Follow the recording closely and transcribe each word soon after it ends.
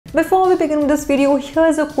Before we begin with this video,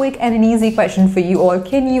 here's a quick and an easy question for you all.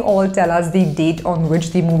 Can you all tell us the date on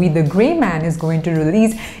which the movie The Grayman is going to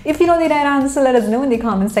release? If you know the right answer, let us know in the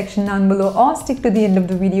comment section down below, or stick to the end of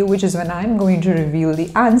the video, which is when I'm going to reveal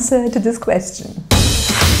the answer to this question.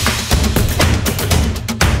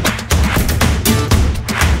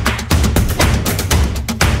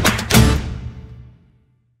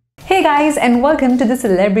 Hey guys, and welcome to the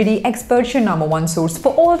Celebrity Expert, your #1 source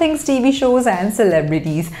for all things TV shows and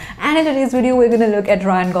celebrities. And in today's video, we're gonna look at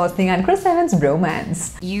Ryan Gosling and Chris Evans'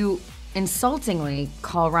 bromance. You insultingly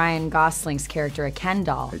call Ryan Gosling's character a Ken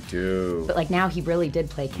doll. I do. But like now he really did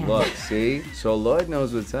play Ken. Look, see? So Lloyd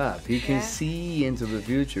knows what's up. He can see into the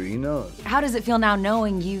future. He knows. How does it feel now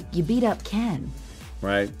knowing you beat up Ken?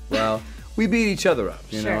 Right? Well, we beat each other up.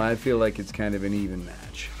 You Sure. know, I feel like it's kind of an even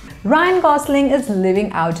match. Ryan Gosling is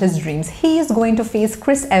living out his dreams. He is going to face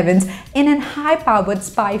Chris Evans in a high-powered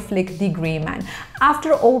spy flick, The Grayman.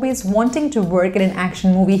 After always wanting to work in an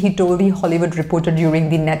action movie, he told The Hollywood Reporter during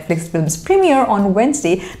the Netflix film's premiere on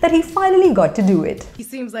Wednesday that he finally got to do it. He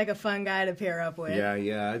seems like a fun guy to pair up with.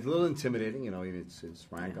 Yeah. It's a little intimidating. You know, it's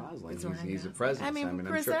Ryan Gosling. He's a presence. I mean,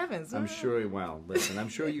 Chris Evans. I'm sure. Well, listen, I'm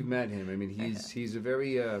sure you've met him. I mean, he's a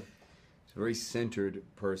very centered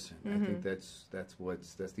person. I think that's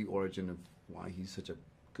the origin of why he's such a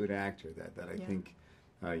good actor. That I think,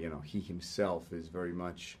 you know, he himself is very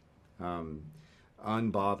much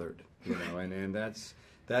unbothered. You know, and that's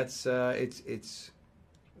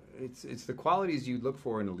it's the qualities you look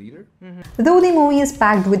for in a leader. Though the movie is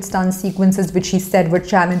packed with stunt sequences which he said were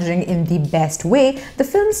challenging in the best way, the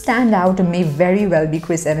film's standout may very well be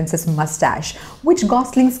Chris Evans' mustache, which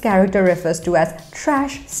Gosling's character refers to as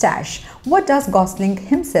trash stash. What does Gosling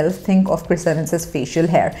himself think of Chris Evans' facial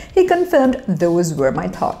hair? He confirmed, "Those were my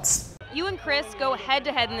thoughts." You and Chris go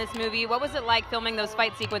head-to-head in this movie. What was it like filming those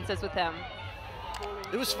fight sequences with him?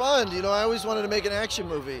 It was fun. You know, I always wanted to make an action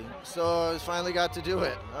movie, so I finally got to do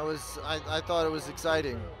it. I thought it was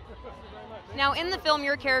exciting. Now, in the film,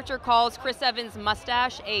 your character calls Chris Evans'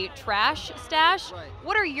 mustache a trash stash. Right.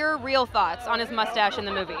 What are your real thoughts on his mustache in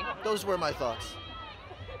the movie? Those were my thoughts.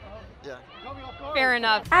 Yeah. Fair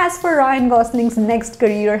enough. As for Ryan Gosling's next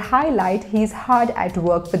career highlight, he's hard at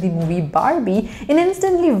work for the movie Barbie, in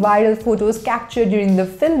instantly viral photos captured during the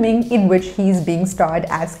filming in which he's being starred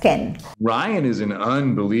as Ken. Ryan is an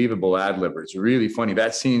unbelievable ad-libber. It's really funny.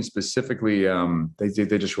 That scene specifically,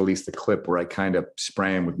 they just released the clip where I kind of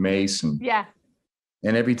spray him with mace, and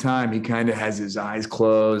every time he kind of has his eyes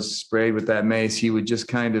closed, sprayed with that mace, he would just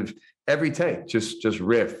kind of every take just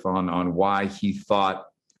riff on why he thought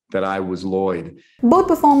that I was Lloyd. Both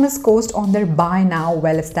performers coast on their by now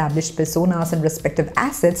well-established personas and respective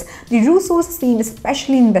assets. The Russos seem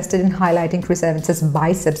especially invested in highlighting Chris Evans'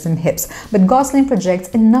 biceps and hips, but Gosling projects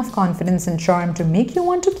enough confidence and charm to make you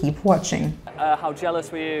want to keep watching. How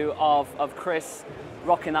jealous were you of Chris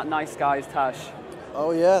rocking that nice guy's tash?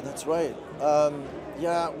 Oh yeah, that's right.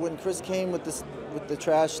 Yeah, when Chris came with the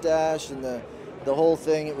trash stash and the whole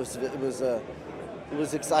thing, it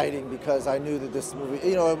was exciting because I knew that this movie,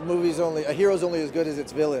 you know, a hero's only as good as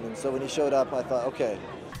its villain, and so when he showed up, I thought, okay.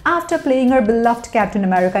 After playing her beloved Captain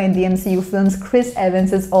America in the MCU films, Chris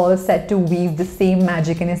Evans is all set to weave the same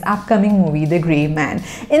magic in his upcoming movie, The Grayman.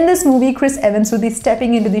 In this movie, Chris Evans will be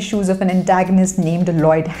stepping into the shoes of an antagonist named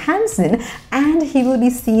Lloyd Hansen, and he will be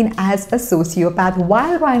seen as a sociopath,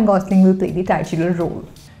 while Ryan Gosling will play the titular role.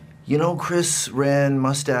 You know, Chris ran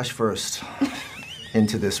mustache first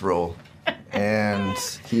into this role. And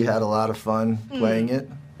he had a lot of fun playing it,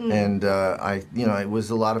 and it was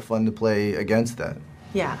a lot of fun to play against that.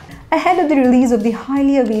 Yeah. Ahead of the release of the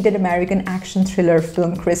highly awaited American action thriller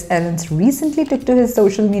film, Chris Evans recently took to his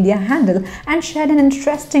social media handle and shared an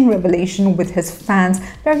interesting revelation with his fans,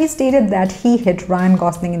 where he stated that he hit Ryan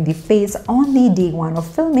Gosling in the face on the day one of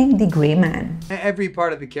filming The Grayman. Every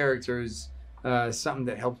part of the character is something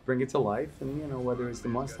that helps bring it to life, and you know, whether it's the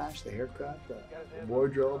mustache, the haircut, the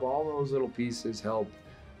wardrobe, all those little pieces help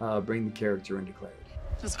bring the character into clarity.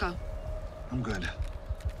 Let's go. I'm good.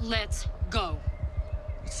 Let's go.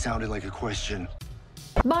 It sounded like a question.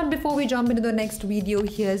 But before we jump into the next video,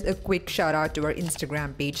 here's a quick shout out to our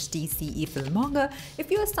Instagram page, TCE FilMonger.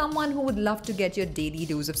 If you're someone who would love to get your daily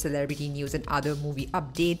dose of celebrity news and other movie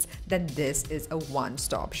updates, then this is a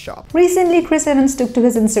one-stop shop. Recently, Chris Evans took to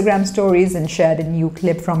his Instagram stories and shared a new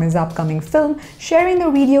clip from his upcoming film. Sharing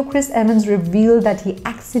the video, Chris Evans revealed that he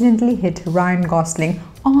accidentally hit Ryan Gosling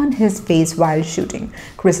on his face while shooting.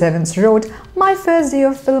 Chris Evans wrote, "My first day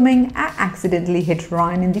of filming, I accidentally hit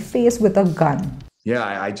Ryan in the face with a gun."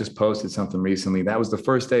 Yeah, I just posted something recently. That was the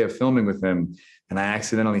first day of filming with him. and I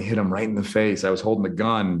accidentally hit him right in the face. I was holding the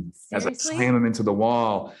gun as I slam him into the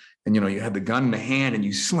wall. And, you know, you had the gun in the hand and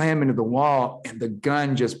you slam into the wall and the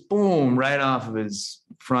gun just boom, right off of his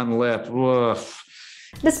front lip. Woof.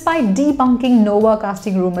 Despite debunking Nova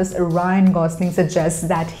casting rumors, Ryan Gosling suggests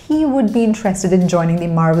that he would be interested in joining the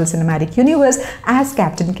Marvel Cinematic Universe as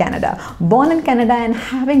Captain Canada. Born in Canada and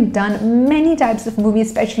having done many types of movies,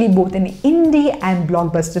 especially both in indie and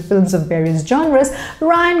blockbuster films of various genres,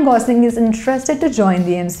 Ryan Gosling is interested to join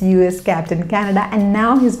the MCU as Captain Canada, and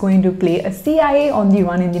now he's going to play a CIA on the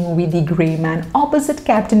run in the movie The Grayman opposite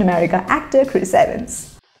Captain America actor Chris Evans.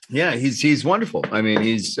 Yeah, he's wonderful. I mean,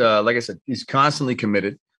 he's like I said, he's constantly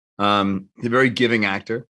committed. He's a very giving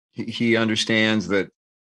actor. He understands that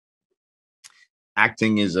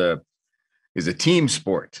acting is a team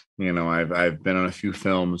sport. You know, I've been on a few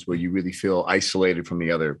films where you really feel isolated from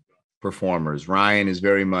the other performers. Ryan is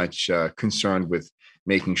very much concerned with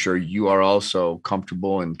making sure you are also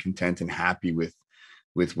comfortable and content and happy with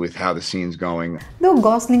how the scene's going. Though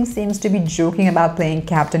Gosling seems to be joking about playing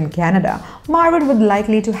Captain Canada, Marvel would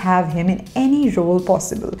likely to have him in any role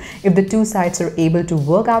possible. If the two sides are able to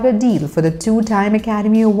work out a deal for the two-time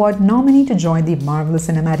Academy Award nominee to join the Marvel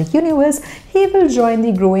Cinematic Universe, he will join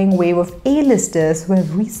the growing wave of A-listers who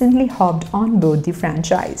have recently hopped on board the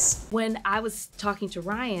franchise. When I was talking to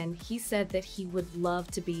Ryan, he said that he would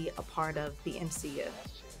love to be a part of the MCU.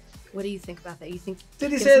 What do you think about that? You think?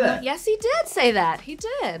 Did he say that? Yes, he did say that. He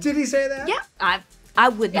did. Did he say that? Yeah, I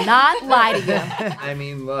would not lie to you. I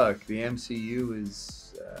mean, look, the MCU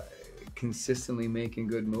is consistently making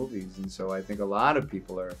good movies, and so I think a lot of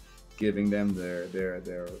people are giving them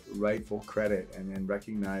their rightful credit and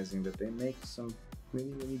recognizing that they make some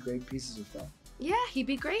really great pieces of film. Yeah, he'd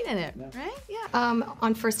be great in it, right? Yeah.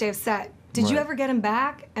 On first day of set, did you ever get him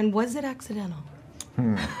back, and was it accidental?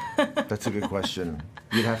 That's a good question.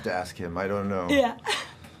 You'd have to ask him. I don't know. Yeah.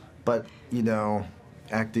 But, you know,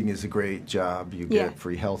 acting is a great job. You get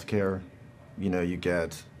free health care. You know, you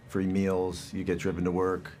get free meals. You get driven to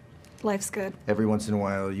work. Life's good. Every once in a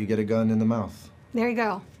while, you get a gun in the mouth. There you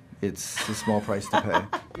go. It's a small price to pay.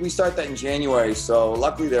 We start that in January, so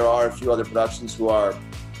luckily there are a few other productions who are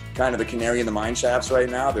kind of the canary in the mine shafts right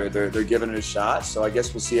now. They're giving it a shot, so I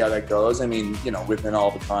guess we'll see how that goes. I mean, you know, within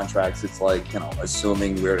all the contracts, it's like, you know,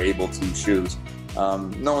 assuming we're able to shoot.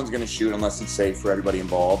 No one's going to shoot unless it's safe for everybody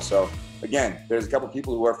involved. So again, there's a couple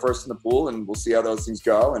people who are first in the pool, and we'll see how those things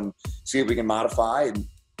go and see if we can modify and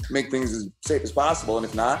make things as safe as possible. And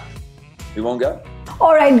if not, we won't go.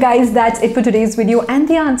 Alright guys, that's it for today's video, and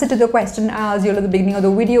the answer to the question I asked you at the beginning of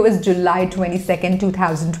the video is July 22nd,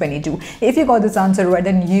 2022. If you got this answer right,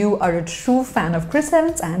 then you are a true fan of Chris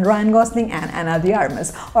Evans and Ryan Gosling and Ana de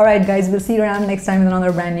Armas. Alright guys, we'll see you around next time with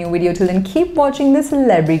another brand new video. Till then, keep watching The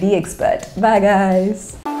Celebrity Expert. Bye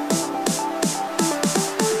guys.